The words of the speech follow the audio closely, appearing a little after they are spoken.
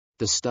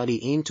The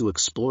study aimed to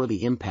explore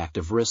the impact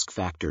of risk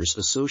factors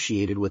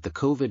associated with the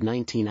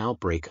COVID-19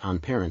 outbreak on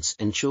parents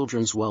and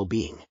children's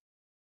well-being.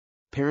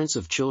 Parents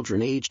of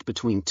children aged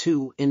between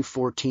 2 and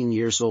 14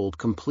 years old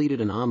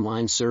completed an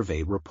online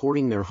survey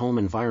reporting their home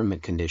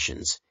environment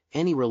conditions,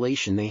 any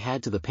relation they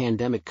had to the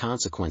pandemic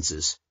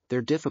consequences,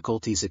 their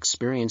difficulties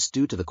experienced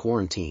due to the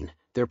quarantine,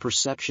 their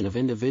perception of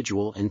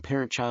individual and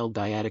parent-child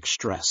dyadic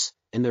stress,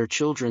 and their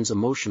children's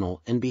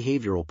emotional and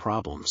behavioral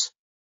problems.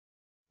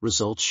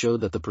 Results show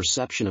that the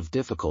perception of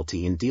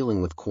difficulty in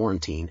dealing with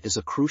quarantine is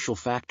a crucial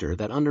factor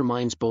that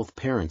undermines both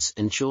parents'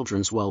 and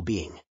children's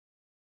well-being.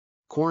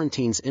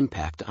 Quarantine's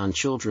impact on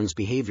children's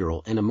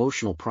behavioral and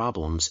emotional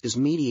problems is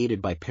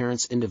mediated by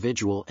parents'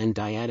 individual and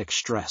dyadic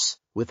stress,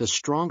 with a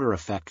stronger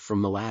effect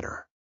from the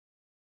latter.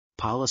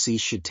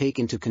 Policies should take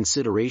into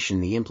consideration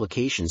the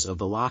implications of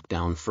the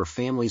lockdown for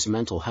families'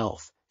 mental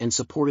health, and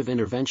supportive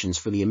interventions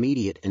for the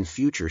immediate and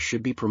future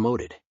should be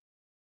promoted.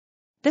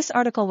 This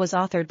article was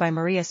authored by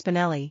Maria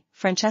Spinelli,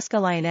 Francesca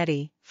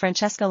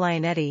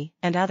Lionetti,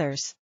 and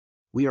others.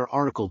 We are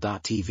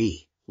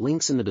Article.tv,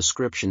 links in the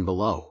description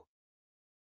below.